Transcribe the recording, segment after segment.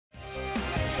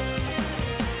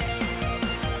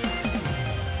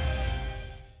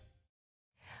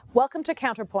Welcome to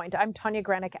Counterpoint. I'm Tanya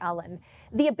Granick-Allen.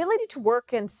 The ability to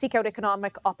work and seek out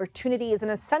economic opportunity is an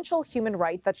essential human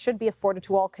right that should be afforded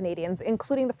to all Canadians,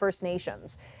 including the First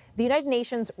Nations. The United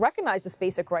Nations recognized this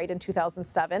basic right in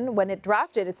 2007 when it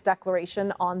drafted its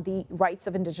Declaration on the Rights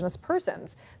of Indigenous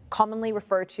Persons, commonly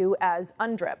referred to as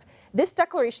UNDRIP. This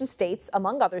declaration states,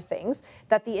 among other things,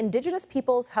 that the Indigenous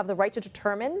peoples have the right to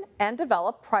determine and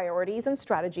develop priorities and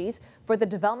strategies for the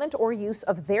development or use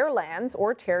of their lands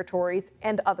or territories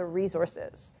and other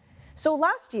resources. So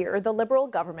last year, the Liberal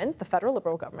government, the federal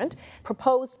Liberal government,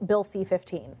 proposed Bill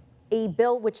C-15, a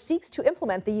bill which seeks to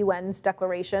implement the UN's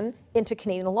declaration into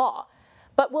Canadian law.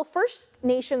 But will First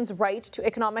Nations' right to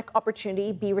economic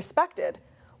opportunity be respected?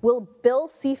 Will Bill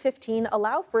C-15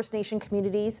 allow First Nation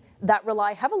communities that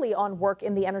rely heavily on work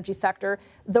in the energy sector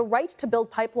the right to build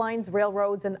pipelines,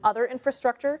 railroads, and other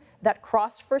infrastructure that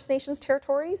cross First Nations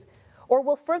territories? Or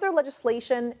will further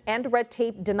legislation and red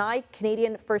tape deny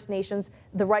Canadian First Nations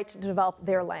the right to develop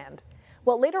their land?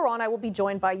 Well, later on, I will be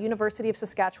joined by University of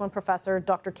Saskatchewan professor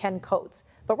Dr. Ken Coates.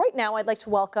 But right now, I'd like to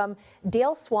welcome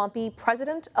Dale Swampy,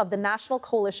 president of the National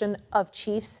Coalition of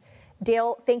Chiefs.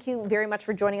 Dale, thank you very much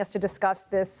for joining us to discuss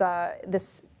this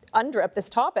UNDRIP, this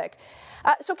topic.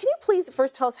 So can you please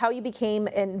first tell us how you became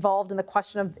involved in the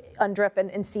question of UNDRIP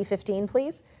and C-15,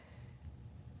 please?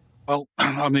 Well,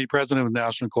 I'm the president of the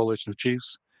National Coalition of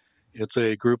Chiefs. It's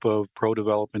a group of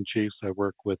pro-development chiefs that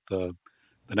work with the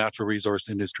natural resource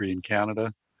industry in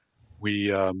Canada.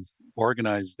 We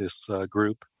organize this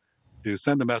group to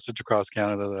send the message across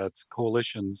Canada that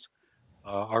coalitions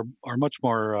are much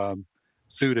more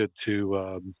suited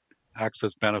to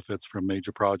access benefits from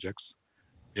major projects.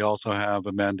 They also have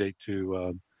a mandate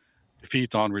to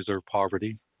defeat on-reserve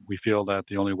poverty. We feel that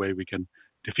the only way we can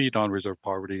defeat on-reserve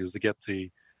poverty is to get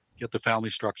the family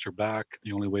structure back.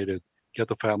 The only way to get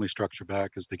the family structure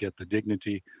back is to get the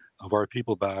dignity of our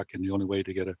people back, and the only way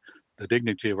to get the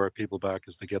dignity of our people back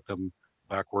is to get them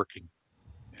back working.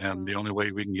 And the only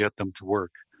way we can get them to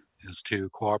work is to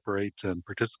cooperate and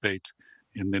participate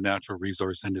in the natural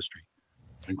resource industry.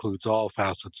 It includes all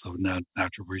facets of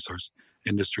natural resource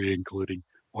industry, including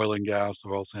oil and gas,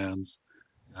 oil sands,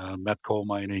 met coal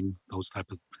mining, those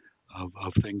type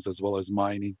of things, as well as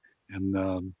mining in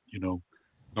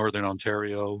Northern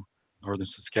Ontario, Northern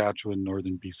Saskatchewan,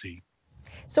 Northern BC.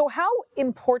 So how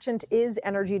important is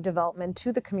energy development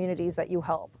to the communities that you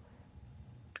help?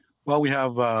 Well, we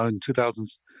have in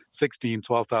 2016,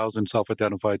 12,000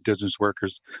 self-identified Indigenous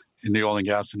workers in the oil and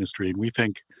gas industry. And we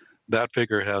think that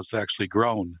figure has actually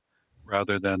grown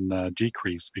rather than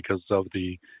decreased because of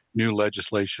the new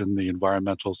legislation, the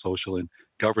environmental, social, and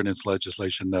governance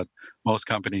legislation that most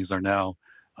companies are now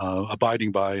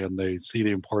abiding by, and they see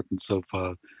the importance of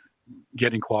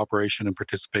getting cooperation and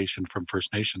participation from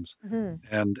First Nations. Mm-hmm.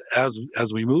 And as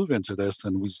we move into this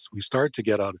and we start to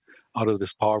get out of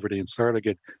this poverty and start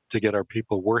to get our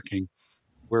people working,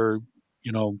 we're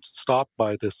stopped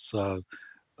by this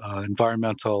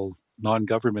environmental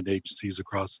non-government agencies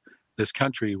across this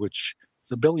country, which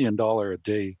is $1 billion a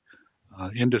day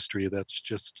industry that's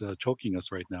just choking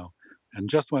us right now. And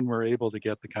just when we're able to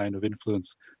get the kind of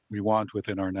influence we want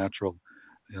within our natural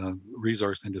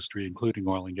resource industry, including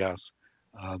oil and gas,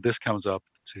 this comes up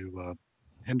to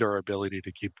hinder our ability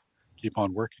to keep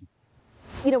on working.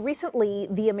 Recently,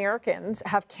 the Americans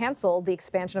have canceled the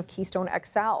expansion of Keystone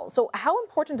XL. So how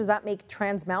important does that make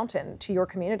Trans Mountain to your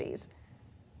communities?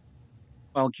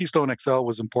 Well, Keystone XL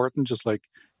was important, just like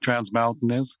Trans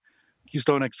Mountain is.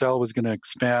 Keystone XL was going to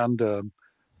expand, the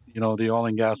oil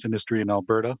and gas industry in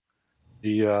Alberta.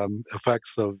 The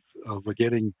effects of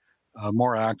getting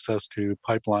more access to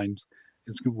pipelines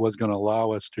was going to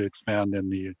allow us to expand in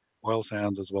the oil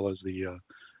sands as well as the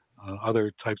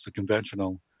other types of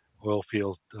conventional oil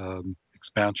field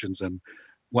expansions. And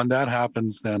when that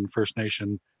happens, then First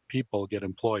Nation people get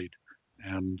employed,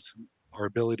 and our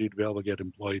ability to be able to get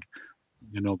employed,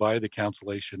 by the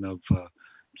cancellation of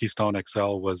Keystone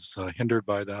XL was hindered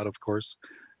by that, of course.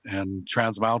 And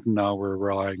Trans Mountain now we're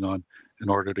relying on in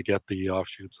order to get the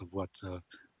offshoots of what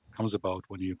comes about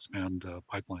when you expand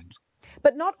pipelines.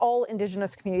 But not all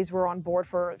Indigenous communities were on board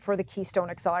for the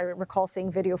Keystone XL. I recall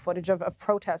seeing video footage of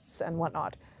protests and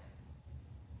whatnot.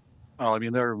 Well, I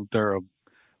mean, they're a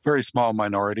very small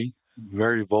minority,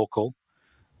 very vocal.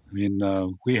 I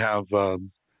mean, we have,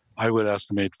 I would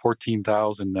estimate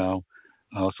 14,000 now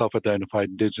self-identified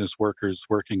Indigenous workers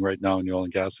working right now in the oil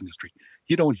and gas industry.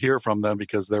 You don't hear from them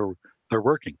because they're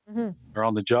working, mm-hmm. They're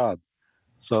on the job.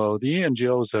 So the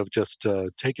NGOs have just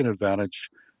taken advantage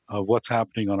of what's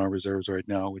happening on our reserves right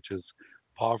now, which is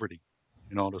poverty,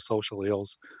 the social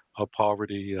ills of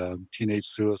poverty, teenage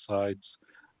suicides,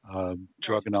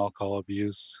 drug and alcohol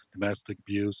abuse, domestic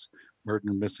abuse, murder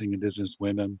and missing Indigenous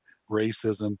women,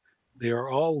 racism. They are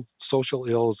all social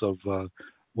ills of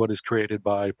what is created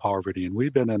by poverty. And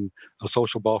we've been in a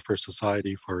social welfare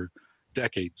society for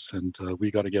decades, and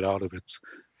we got to get out of it.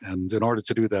 And in order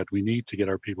to do that, we need to get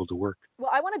our people to work.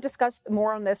 Well, I want to discuss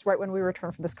more on this right when we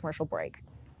return from this commercial break.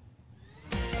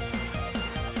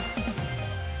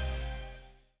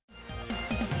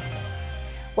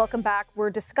 Welcome back. We're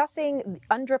discussing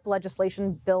UNDRIP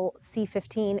legislation, Bill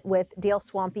C-15, with Dale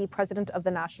Swampy, president of the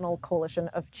National Coalition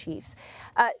of Chiefs.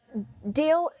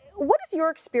 Dale, what is your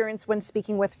experience when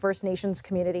speaking with First Nations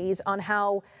communities on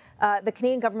how the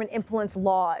Canadian government implements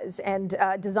laws and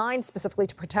designed specifically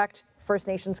to protect First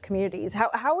Nations communities?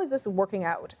 How is this working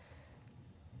out?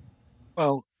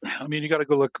 Well, I mean, you got to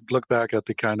go look back at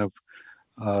the kind of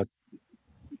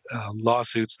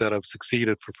lawsuits that have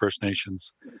succeeded for First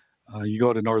Nations. You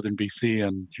go to northern BC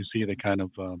and you see the kind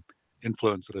of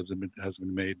influence that has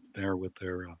been made there with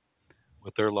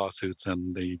their lawsuits,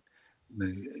 and the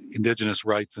Indigenous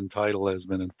rights and title has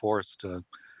been enforced.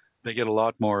 They get a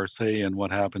lot more say in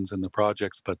what happens in the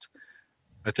projects, but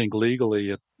I think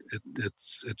legally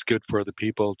it's good for the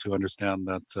people to understand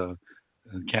that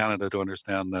Canada to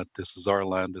understand that this is our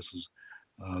land. This is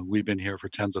we've been here for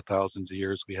tens of thousands of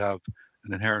years. We have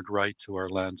an inherent right to our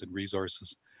lands and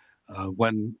resources.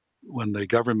 When the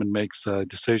government makes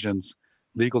decisions,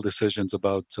 legal decisions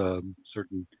about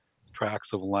certain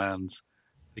tracts of lands,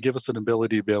 they give us an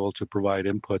ability to be able to provide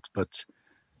input, but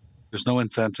there's no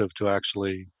incentive to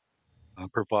actually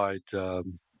provide,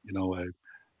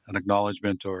 an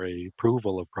acknowledgement or a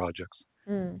approval of projects.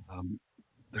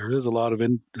 There is a lot of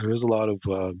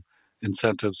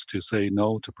incentives to say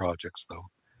no to projects, though,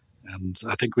 and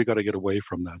I think we got to get away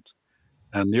from that.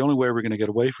 And the only way we're going to get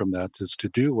away from that is to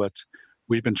do what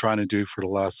we've been trying to do for the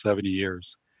last 70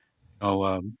 years.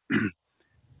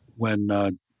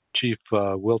 When Chief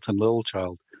Wilton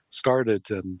Littlechild started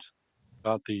and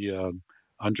got the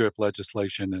UNDRIP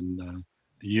legislation in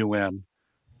the UN,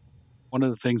 one of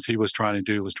the things he was trying to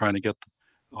do was trying to get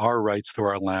our rights to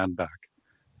our land back.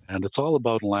 And it's all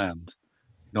about land.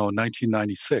 In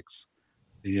 1996,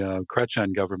 the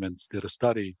Chrétien government did a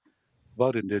study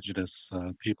about Indigenous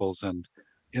peoples, and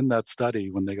in that study,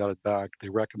 when they got it back, they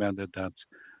recommended that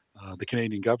the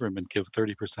Canadian government give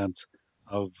 30%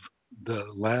 of the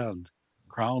land,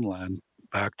 crown land,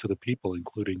 back to the people,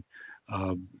 including,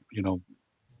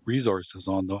 resources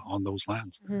on those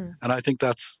lands. Mm-hmm. And I think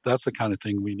that's the kind of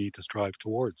thing we need to strive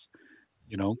towards.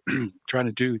 Trying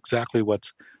to do exactly what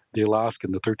the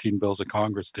Alaskan, the 13 bills of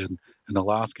Congress did in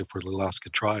Alaska for the Alaska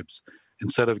tribes,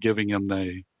 instead of giving them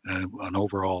an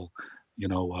overall,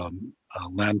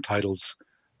 land titles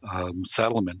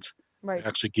settlement. Right. They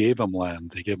actually gave them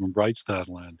land. They gave them rights to that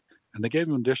land, and they gave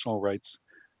them additional rights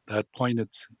that pointed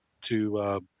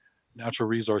to natural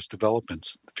resource development.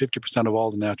 50% of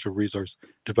all the natural resource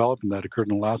development that occurred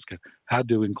in Alaska had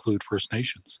to include First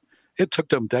Nations. It took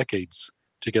them decades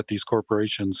to get these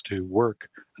corporations to work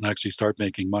and actually start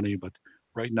making money, but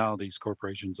right now these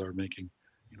corporations are making,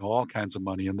 all kinds of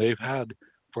money, and they've had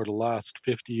for the last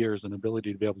 50 years an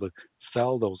ability to be able to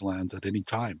sell those lands at any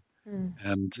time.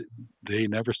 And they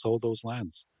never sold those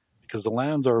lands because the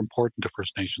lands are important to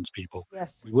First Nations people.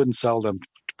 Yes. We wouldn't sell them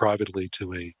privately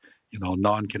to a,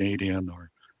 non-Canadian, or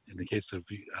in the case of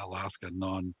Alaska,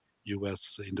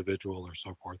 non-US individual or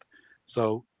so forth.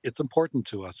 So it's important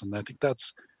to us. And I think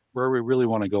that's where we really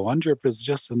want to go. UNDRIP is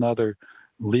just another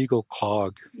legal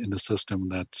cog in the system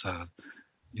that,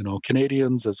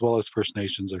 Canadians as well as First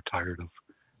Nations are tired of.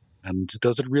 And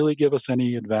does it really give us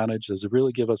any advantage? Does it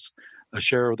really give us a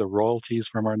share of the royalties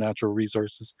from our natural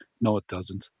resources? No, it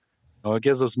doesn't. No, it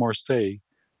gives us more say,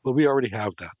 but we already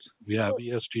have that. We have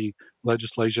ESG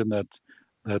legislation that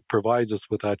provides us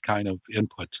with that kind of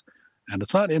input. And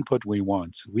it's not input we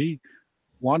want. We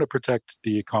want to protect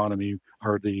the economy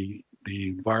or the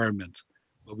environment,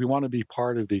 but we want to be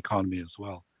part of the economy as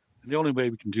well. And the only way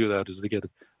we can do that is to get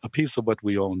a piece of what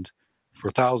we owned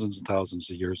for thousands and thousands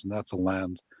of years, and that's the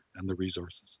land and the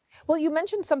resources. Well, you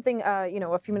mentioned something,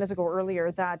 a few minutes ago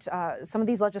earlier, that some of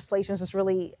these legislations just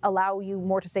really allow you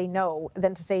more to say no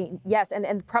than to say yes.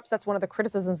 And perhaps that's one of the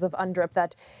criticisms of UNDRIP,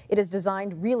 that it is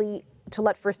designed really to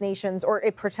let First Nations, or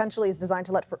it potentially is designed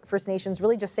to let First Nations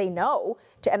really just say no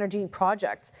to energy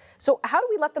projects. So how do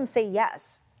we let them say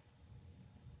yes?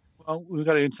 Well, we've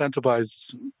got to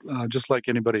incentivize just like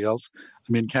anybody else.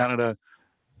 I mean, Canada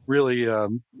really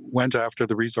went after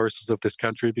the resources of this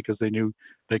country because they knew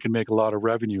they could make a lot of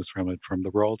revenues from it, from the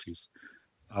royalties.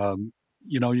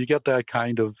 You get that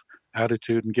kind of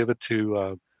attitude and give it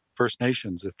to First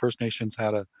Nations. If First Nations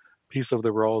had a piece of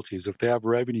the royalties, if they have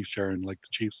revenue sharing like the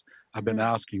chiefs have been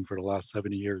Mhm. asking for the last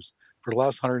 70 years, for the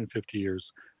last 150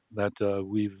 years, that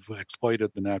we've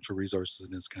exploited the natural resources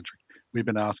in this country. We've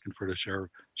been asking for the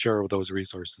share of those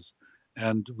resources,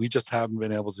 and we just haven't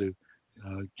been able to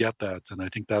get that. And I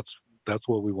think that's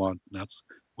what we want. And that's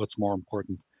what's more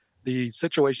important. The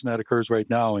situation that occurs right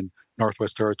now in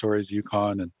Northwest Territories,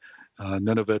 Yukon, and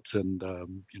Nunavut, and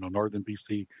northern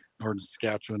BC, northern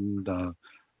Saskatchewan,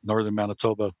 northern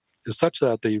Manitoba, is such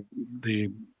that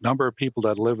the number of people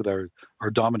that live there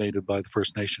are dominated by the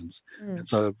First Nations.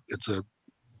 Mm.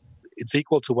 It's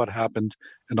equal to what happened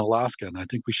in Alaska, and I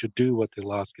think we should do what the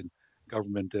Alaskan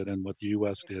government did and what the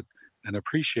U.S. did, and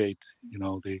appreciate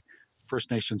the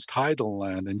First Nations title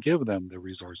land and give them the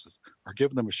resources, or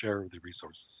give them a share of the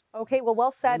resources. Okay,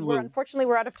 well said. Then we'll. Unfortunately,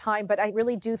 we're out of time, but I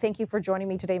really do thank you for joining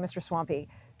me today, Mr. Swampy.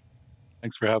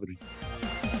 Thanks for having me.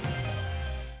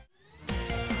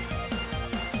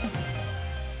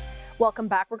 Welcome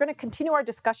back. We're going to continue our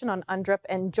discussion on UNDRIP,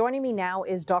 and joining me now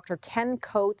is Dr. Ken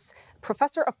Coates,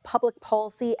 Professor of Public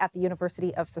Policy at the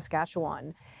University of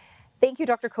Saskatchewan. Thank you,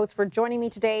 Dr. Coates, for joining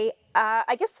me today.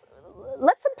 I guess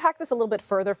let's unpack this a little bit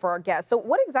further for our guests. So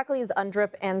what exactly is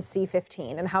UNDRIP and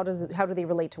C-15, and how do they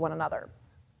relate to one another?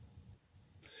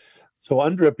 So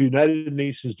UNDRIP, United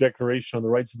Nations Declaration on the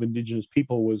Rights of Indigenous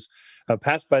People, was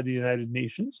passed by the United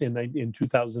Nations in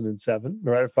 2007,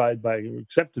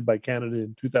 accepted by Canada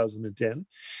in 2010.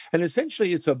 And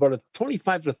essentially, it's about a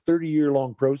 25 to 30-year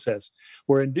long process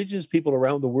where Indigenous people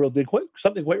around the world did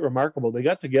something quite remarkable. They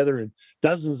got together in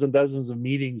dozens and dozens of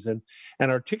meetings and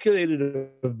articulated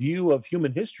a view of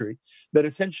human history that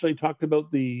essentially talked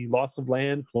about the loss of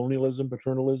land, colonialism,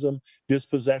 paternalism,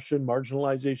 dispossession,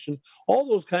 marginalization, all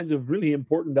those kinds of really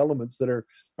important elements that are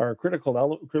a critical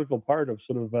part of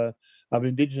of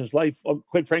Indigenous life,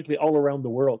 quite frankly, all around the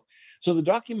world. So the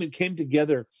document came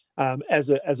together as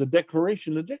a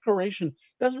declaration. The declaration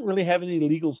doesn't really have any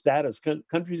legal status.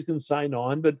 Countries can sign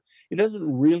on, but it doesn't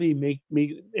really make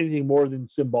anything more than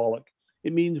symbolic.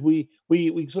 It means we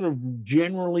sort of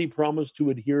generally promise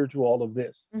to adhere to all of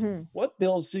this. Mm-hmm. What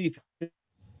Bill C-15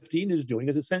 is doing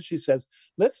is essentially says,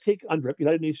 let's take UNDRIP,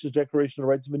 United Nations Declaration on the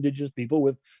Rights of Indigenous People,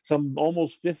 with some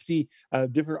almost 50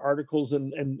 different articles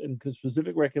and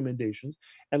specific recommendations,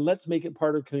 and let's make it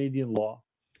part of Canadian law.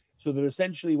 So that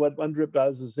essentially what UNDRIP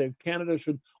does is say Canada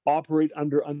should operate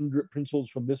under UNDRIP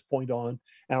principles from this point on,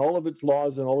 and all of its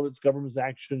laws and all of its government's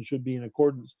actions should be in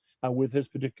accordance with this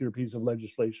particular piece of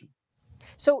legislation.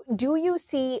 So do you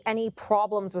see any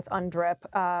problems with UNDRIP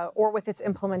or with its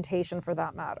implementation for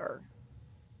that matter?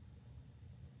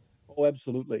 Oh,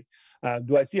 absolutely.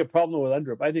 Do I see a problem with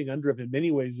UNDRIP? I think UNDRIP in many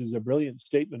ways is a brilliant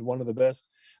statement, one of the best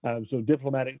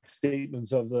diplomatic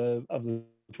statements of the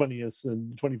 20th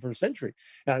and 21st century.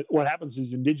 What happens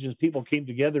is Indigenous people came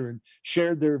together and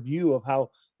shared their view of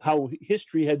how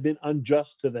history had been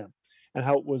unjust to them and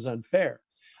how it was unfair.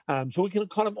 So we can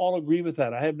kind of all agree with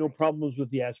that. I have no problems with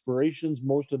the aspirations.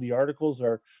 Most of the articles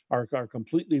are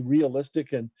completely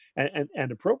realistic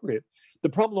and appropriate. The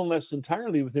problem lies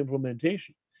entirely with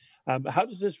implementation. How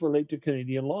does this relate to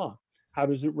Canadian law? How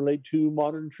does it relate to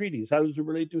modern treaties? How does it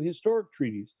relate to historic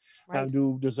treaties? Right.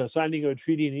 Does a signing of a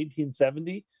treaty in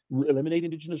 1870 eliminate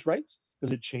Indigenous rights?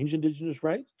 Does it change Indigenous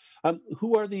rights?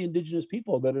 Who are the Indigenous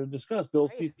people that are discussed? Bill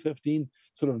C-15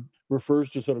 sort of refers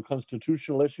to sort of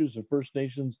constitutional issues of First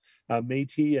Nations,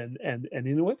 Métis, and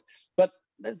Inuit, but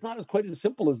that's not quite as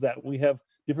simple as that. We have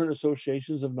different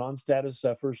associations of non-status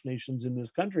First Nations in this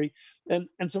country, and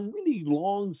some really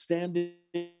long-standing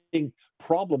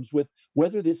problems with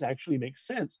whether this actually makes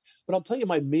sense. But I'll tell you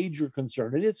my major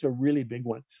concern, and it's a really big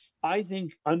one. I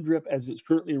think UNDRIP as it's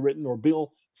currently written, or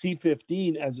Bill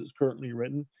C-15 as it's currently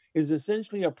written, is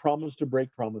essentially a promise to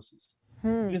break promises.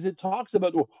 Because it talks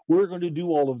about, well, we're going to do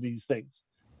all of these things.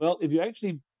 Well, if you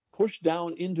actually push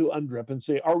down into UNDRIP and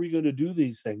say, are we going to do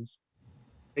these things?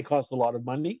 They cost a lot of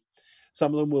money.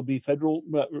 Some of them will be federal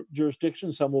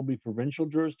jurisdiction. Some will be provincial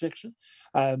jurisdiction.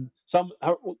 Some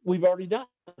we've already done.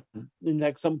 In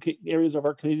fact, some areas of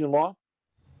our Canadian law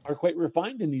are quite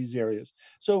refined in these areas.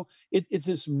 So it's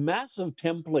this massive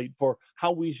template for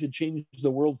how we should change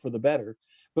the world for the better.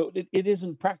 But it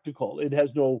isn't practical. It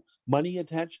has no money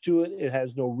attached to it. It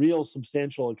has no real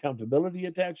substantial accountability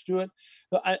attached to it.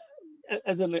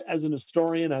 As an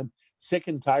historian, I'm sick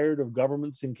and tired of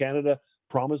governments in Canada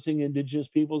promising Indigenous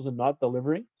peoples and not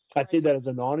delivering. I'd say that as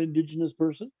a non-Indigenous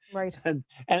person. Right. And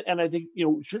I think,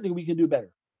 certainly we can do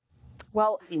better.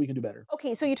 Well, we can do better.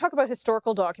 Okay, so you talk about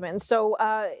historical documents. So,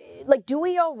 do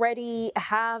we already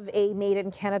have a Made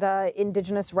in Canada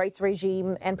Indigenous rights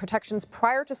regime and protections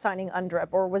prior to signing UNDRIP,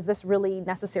 or was this really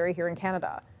necessary here in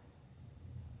Canada?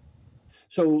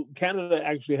 So Canada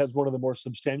actually has one of the more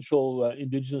substantial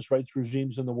Indigenous rights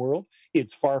regimes in the world.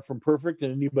 It's far from perfect,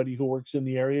 and anybody who works in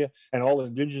the area and all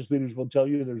Indigenous leaders will tell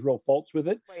you there's real faults with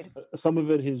it. Right. Some of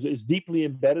it is deeply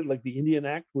embedded, like the Indian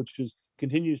Act, which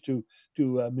continues to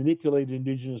manipulate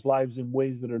Indigenous lives in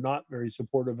ways that are not very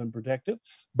supportive and protective.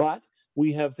 But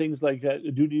we have things like a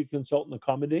duty to consult and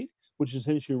accommodate, which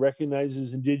essentially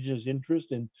recognizes Indigenous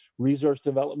interest in resource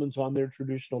developments on their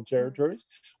traditional territories.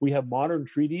 We have modern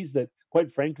treaties that,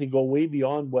 quite frankly, go way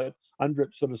beyond what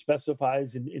UNDRIP sort of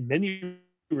specifies in many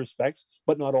respects,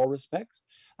 but not all respects.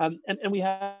 And we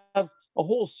have a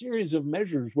whole series of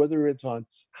measures, whether it's on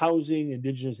housing,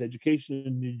 Indigenous education,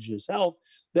 Indigenous health,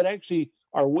 that actually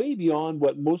are way beyond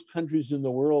what most countries in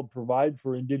the world provide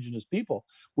for Indigenous people.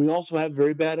 We also have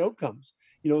very bad outcomes.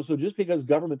 So just because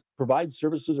government provides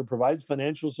services or provides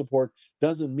financial support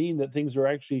doesn't mean that things are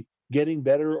actually getting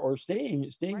better or staying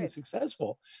Right.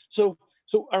 successful. So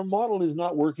our model is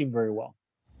not working very well.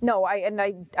 No,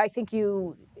 I think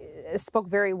you spoke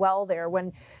very well there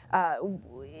when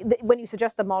you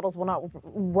suggest the models were not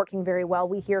working very well.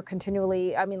 We hear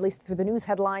continually, I mean, at least through the news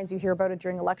headlines, you hear about it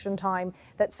during election time,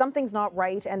 that something's not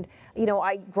right. And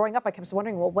growing up, I kept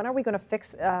wondering, well, when are we going to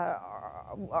fix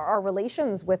our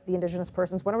relations with the Indigenous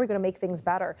persons? When are we going to make things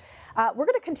better? We're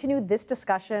going to continue this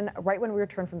discussion right when we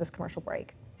return from this commercial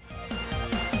break.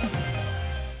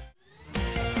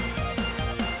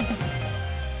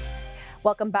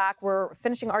 Welcome back. We're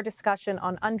finishing our discussion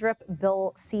on UNDRIP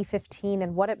Bill C-15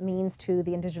 and what it means to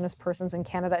the Indigenous persons in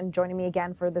Canada. And joining me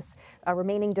again for this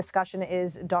remaining discussion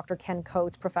is Dr. Ken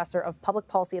Coates, Professor of Public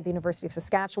Policy at the University of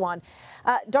Saskatchewan.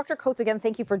 Dr. Coates, again,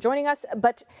 thank you for joining us.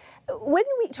 But when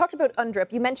we talked about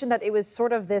UNDRIP, you mentioned that it was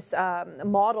sort of this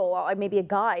model, maybe a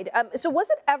guide. So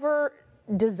was it ever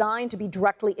designed to be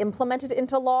directly implemented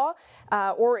into law?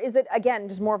 Or is it, again,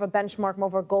 just more of a benchmark, more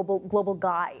of a global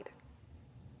guide?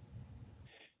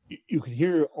 You could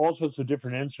hear all sorts of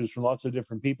different answers from lots of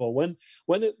different people. When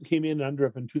it came in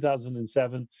UNDRIP in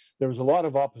 2007, there was a lot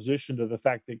of opposition to the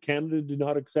fact that Canada did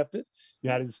not accept it. The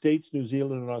United States, New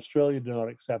Zealand, and Australia did not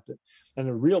accept it. And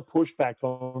a real pushback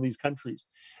on these countries.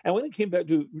 And when it came back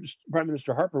to Prime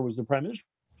Minister Harper was the Prime Minister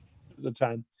at the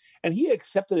time, and he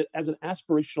accepted it as an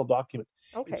aspirational document.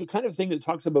 Okay. It's a kind of thing that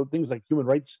talks about things like human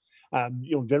rights,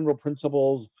 general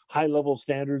principles, high-level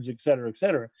standards, et cetera, et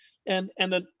cetera. And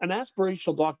an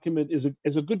aspirational document is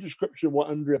a good description of what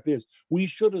UNDRIP is. We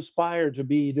should aspire to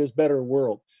be this better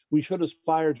world. We should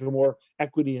aspire to more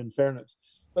equity and fairness.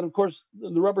 But of course,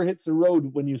 the rubber hits the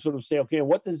road when you sort of say, okay,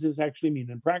 what does this actually mean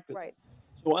in practice? Right.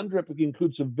 So UNDRIP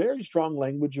includes some very strong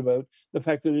language about the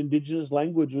fact that Indigenous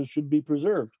languages should be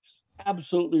preserved.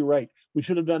 Absolutely right. We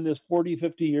should have done this 40,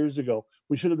 50 years ago.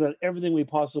 We should have done everything we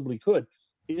possibly could.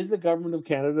 Is the government of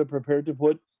Canada prepared to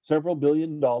put several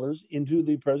 $billion into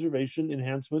the preservation,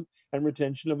 enhancement, and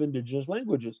retention of Indigenous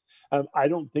languages? I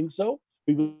don't think so.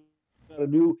 We've got a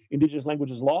new Indigenous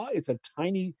languages law. It's a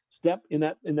tiny step in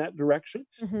that direction.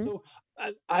 Mm-hmm. So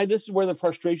this is where the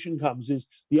frustration comes, is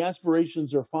the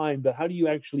aspirations are fine, but how do you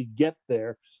actually get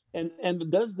there? And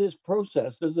does this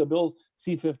process, does the Bill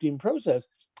C-15 process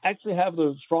actually have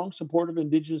the strong support of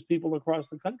Indigenous people across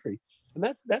the country? And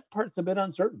that part's a bit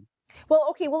uncertain. Well,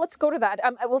 okay, well, let's go to that.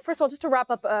 Well, first of all, just to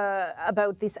wrap up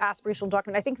about this aspirational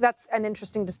document, I think that's an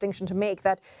interesting distinction to make,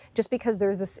 that just because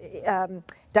there's this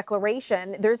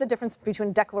declaration, there's a difference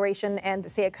between declaration and,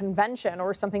 say, a convention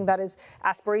or something that is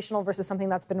aspirational versus something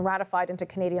that's been ratified into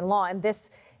Canadian law. And this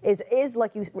is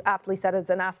like you aptly said, is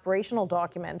an aspirational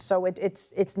document. So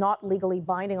it's not legally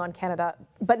binding on Canada.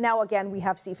 But now, again, we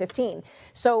have C-15.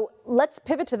 So let's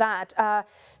pivot to that.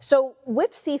 So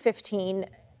with C-15,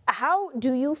 how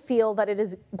do you feel that it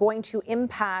is going to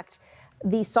impact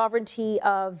the sovereignty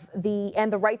of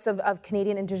and the rights of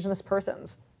Canadian Indigenous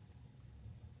persons?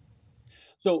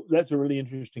 So that's a really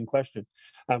interesting question.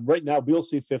 Right now, Bill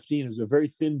C-15 is a very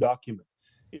thin document.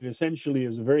 It essentially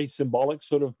is a very symbolic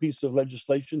sort of piece of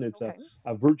legislation. It's okay.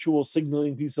 a virtual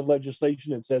signaling piece of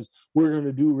legislation. It says we're going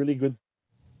to do really good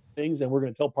things and we're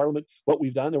going to tell Parliament what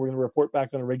we've done and we're going to report back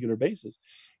on a regular basis.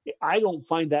 I don't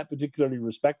find that particularly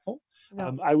respectful.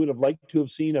 No. I would have liked to have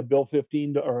seen a Bill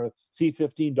 15 or a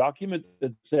C-15 document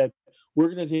that said,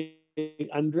 we're going to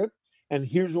take UNDRIP and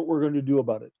here's what we're going to do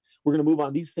about it. We're going to move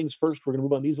on these things first. We're going to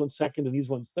move on these ones second and these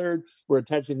ones third. We're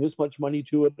attaching this much money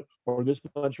to it or this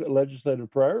much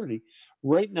legislative priority.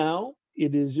 Right now,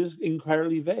 it is just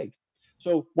entirely vague.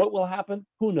 So what will happen?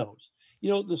 Who knows?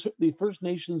 The First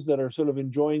Nations that are sort of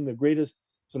enjoying the greatest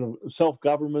sort of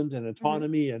self-government and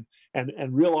autonomy and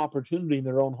real opportunity in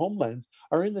their own homelands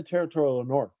are in the territorial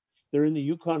north. They're in the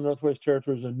Yukon, Northwest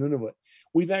Territories, and Nunavut.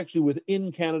 We've actually,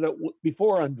 within Canada,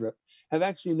 before UNDRIP, have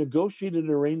actually negotiated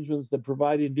arrangements that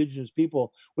provide Indigenous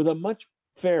people with a much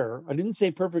fair, I didn't say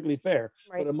perfectly fair,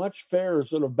 Right. but a much fairer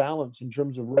sort of balance in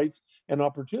terms of rights and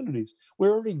opportunities.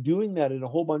 We're already doing that in a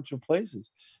whole bunch of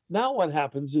places. Now what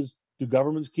happens is, do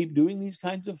governments keep doing these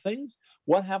kinds of things?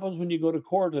 What happens when you go to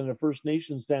court and a First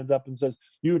Nation stands up and says,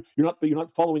 you're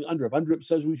not following UNDRIP. UNDRIP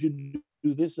says we should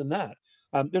do this and that.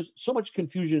 There's so much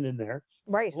confusion in there.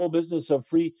 Right. The whole business of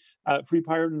free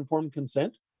prior and informed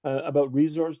consent, about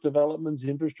resource developments,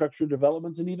 infrastructure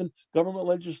developments, and even government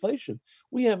legislation.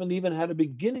 We haven't even had a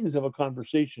beginnings of a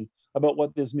conversation about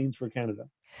what this means for Canada.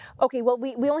 Okay, well,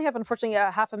 we only have, unfortunately,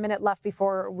 half a minute left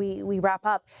before we wrap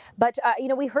up. But,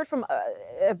 we heard from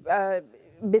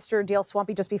Mr. Dale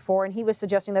Swampy just before, and he was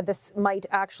suggesting that this might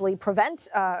actually prevent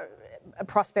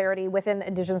prosperity within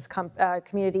Indigenous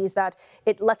communities, that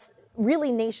it lets really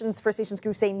First Nations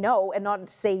groups say no and not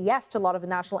say yes to a lot of the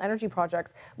national energy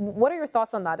projects. What are your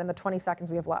thoughts on that in the 20 seconds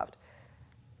we have left?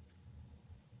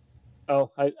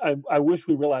 Oh, I wish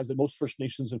we realized that most First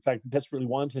Nations, in fact, desperately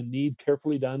want and need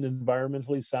carefully done,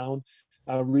 environmentally sound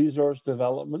resource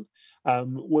development.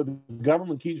 Where the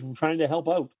government keeps trying to help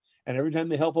out. And every time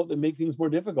they help out, they make things more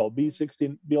difficult. Bill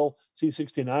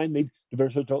C-69 made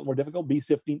diversity development more difficult.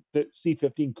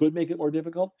 C-15 could make it more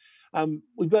difficult.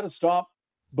 We've got to stop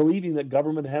believing that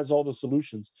government has all the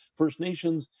solutions. First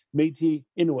Nations, Métis,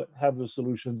 Inuit have the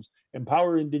solutions.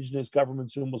 Empower Indigenous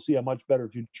governments and we'll see a much better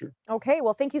future. Okay,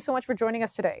 well, thank you so much for joining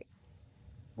us today.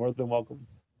 More than welcome.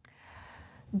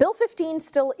 Bill 15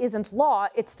 still isn't law.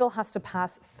 It still has to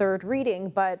pass third reading,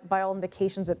 but by all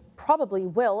indications it probably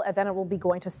will, and then it will be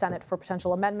going to Senate for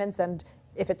potential amendments, and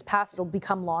if it's passed, it'll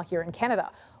become law here in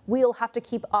Canada. We'll have to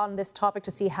keep on this topic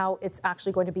to see how it's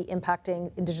actually going to be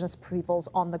impacting Indigenous peoples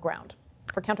on the ground.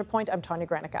 For Counterpoint, I'm Tanya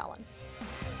Granick-Allen.